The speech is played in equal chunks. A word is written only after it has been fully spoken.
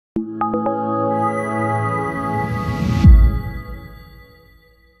We're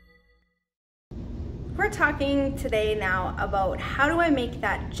talking today now about how do I make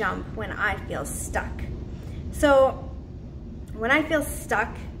that jump when I feel stuck. So when I feel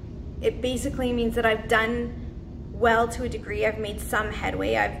stuck, it basically means that I've done well to a degree. I've made some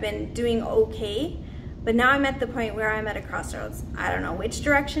headway. I've been doing okay, but now I'm at the point where I'm at a crossroads. I don't know which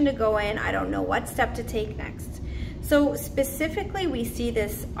direction to go in. I don't know what step to take next. So specifically, we see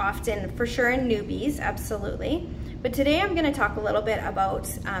this often for sure in newbies, absolutely. But today I'm going to talk a little bit about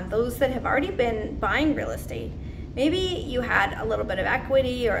those that have already been buying real estate. Maybe you had a little bit of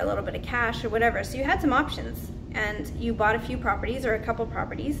equity or a little bit of cash or whatever, so you had some options and you bought a few properties or a couple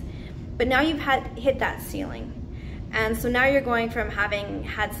properties, but now you've hit that ceiling. And so now you're going from having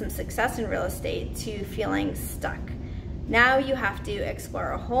had some success in real estate to feeling stuck. Now you have to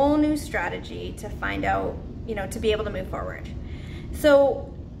explore a whole new strategy to find out, to be able to move forward.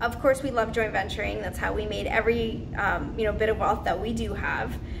 So of course we love joint venturing. That's how we made every bit of wealth that we do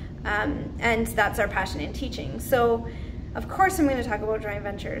have. And that's our passion in teaching. So of course I'm going to talk about joint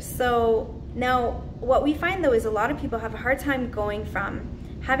ventures. So now what we find though is a lot of people have a hard time going from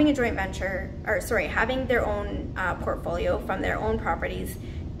having a joint venture, having their own portfolio from their own properties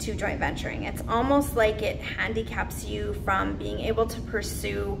to joint venturing. It's almost like it handicaps you from being able to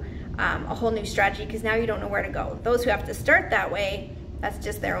pursue a whole new strategy because now you don't know where to go. Those who have to start that way, that's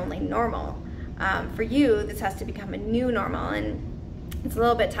just their only normal. For you, this has to become a new normal, and it's a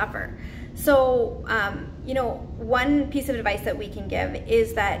little bit tougher. So, one piece of advice that we can give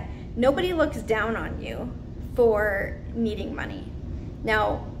is that nobody looks down on you for needing money.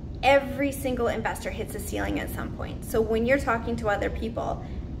 Now, every single investor hits a ceiling at some point. So when you're talking to other people,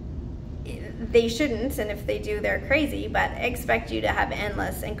 they shouldn't, and if they do, they're crazy, but expect you to have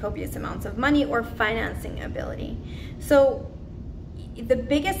endless and copious amounts of money or financing ability. So the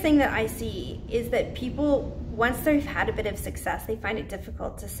biggest thing that I see is that people, once they've had a bit of success, they find it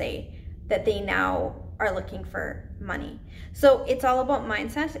difficult to say that they now are looking for money. So it's all about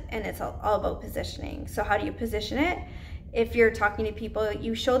mindset and it's all about positioning. So how do you position it? If you're talking to people,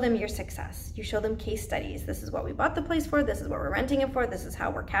 you show them your success. You show them case studies. This is what we bought the place for. This is what we're renting it for. This is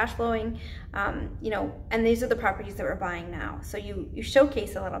how we're cash flowing. And these are the properties that we're buying now. So you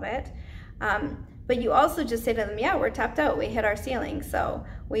showcase a little bit. But you also just say to them, yeah, we're tapped out. We hit our ceiling. So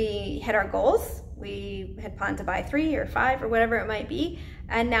we hit our goals. We had planned to buy 3 or 5 or whatever it might be.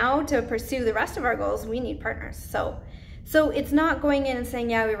 And now to pursue the rest of our goals, we need partners. So it's not going in and saying,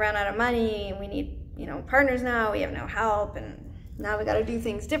 yeah, we ran out of money and we need partners now, we have no help, and now we got to do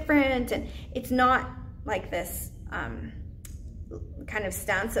things different. And it's not like this kind of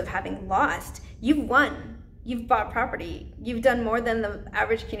stance of having lost. You've won. You've bought property. You've done more than the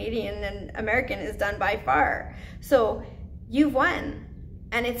average Canadian and American has done by far. So you've won.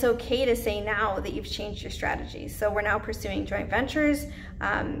 And it's okay to say now that you've changed your strategy. So we're now pursuing joint ventures.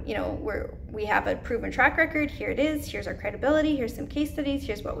 We have a proven track record. Here it is. Here's our credibility. Here's some case studies.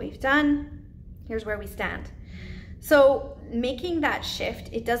 Here's what we've done. Here's where we stand. So making that shift,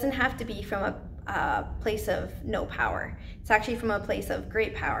 it doesn't have to be from a place of no power. It's actually from a place of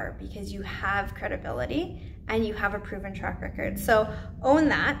great power because you have credibility and you have a proven track record. So own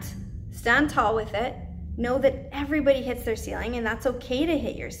that, stand tall with it, know that everybody hits their ceiling and that's okay to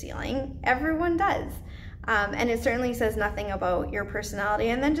hit your ceiling. Everyone does. And it certainly says nothing about your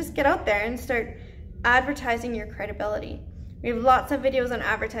personality. And then just get out there and start advertising your credibility. We have lots of videos on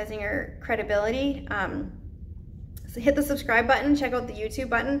advertising your credibility. So hit the subscribe button, check out the YouTube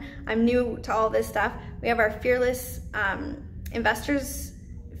button. I'm new to all this stuff. We have our Fearless Investors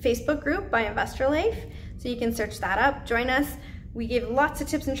Facebook group by Investor Life. So you can search that up, join us. We give lots of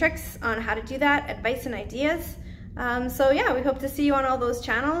tips and tricks on how to do that, advice and ideas. So yeah, we hope to see you on all those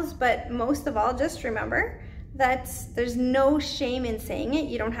channels, but most of all, just remember that there's no shame in saying it.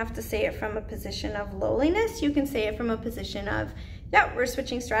 You don't have to say it from a position of lowliness. You can say it from a position of, yeah, we're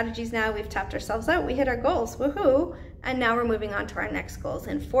switching strategies now. We've tapped ourselves out. We hit our goals. Woohoo. And now we're moving on to our next goals.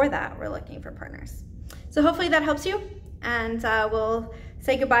 And for that, we're looking for partners. So hopefully that helps you. And we'll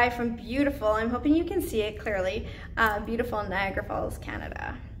say goodbye from beautiful, I'm hoping you can see it clearly, beautiful Niagara Falls,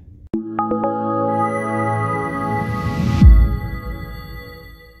 Canada.